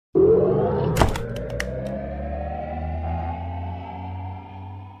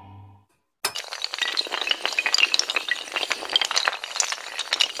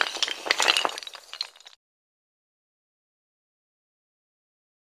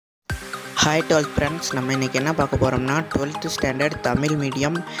Hi 12th friends, நம்ம இன்றைக்கி என்ன பார்க்க போகிறோம்னா 12th standard Tamil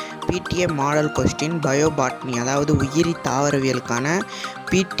medium PTA model question bio botany, அதாவது உயிரி தாவரவியலுக்கான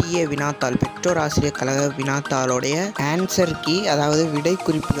PTA வினாத்தாள், பெற்றோர் ஆசிரியர் கழக வினாத்தாளுடைய ஆன்சர் கீ, அதாவது விடை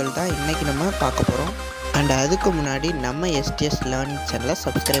குறிப்புகள் தான் இன்றைக்கி நம்ம பார்க்க போகிறோம். அண்ட் அதுக்கு முன்னாடி நம்ம STS லேர்னிங் சேனலை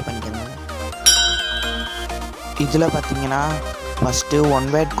சப்ஸ்கிரைப் பண்ணிக்கோங்க. இதில் பார்த்தீங்கன்னா ஃபஸ்ட்டு ஒன்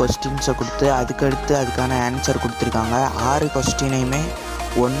வேர்ட் கொஸ்டின்ஸை கொடுத்து அதுக்கடுத்து அதுக்கான ஆன்சர் கொடுத்துருக்காங்க. 6 கொஸ்டினையுமே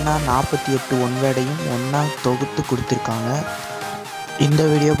ஒன்றா 48 ஒன் வேர்டையும் ஒன்றா தொகுத்து கொடுத்துருக்காங்க. இந்த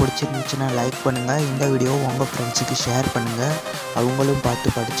வீடியோ பிடிச்சிருந்துச்சுன்னா லைக் பண்ணுங்கள், இந்த வீடியோ உங்கள் ஃப்ரெண்ட்ஸுக்கு ஷேர் பண்ணுங்கள், அவங்களும்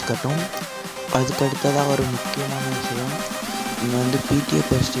பார்த்து படிச்சுக்கட்டும். அதுக்கடுத்ததாக ஒரு முக்கியமான விஷயம், நீங்கள் PTA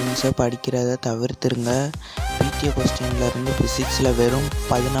கொஸ்டின்ஸை படிக்கிறத தவிர்த்துருங்க. PTA கொஸ்டின்லேருந்து ஃபிசிக்ஸில் வெறும்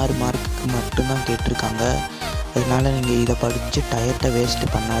 16 மார்க்குக்கு மட்டும்தான் கேட்டிருக்காங்க. அதனால் நீங்கள் இதை படித்து டயத்தை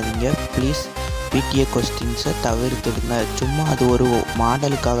வேஸ்ட் பண்ணாதீங்க. Please PTA கொஸ்டின்ஸை தவிர்த்துடுங்க. சும்மா அது ஒரு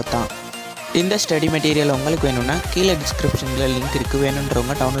மாடலுக்காகத்தான். இந்த ஸ்டடி மெட்டீரியல் உங்களுக்கு வேணும்னா கீழே டிஸ்கிரிப்ஷனில் லிங்க் இருக்குது,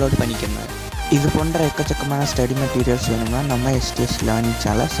 வேணுன்றவங்க டவுன்லோட் பண்ணிக்கோங்க. இது போன்ற எக்கச்சக்கமான ஸ்டடி மெட்டீரியல்ஸ் வேணும்னா நம்ம STS லேர்னிங்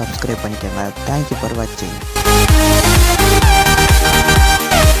சேனலை சப்ஸ்கிரைப் பண்ணிக்கோங்க. தேங்க்யூ ஃபார் வாட்சிங்.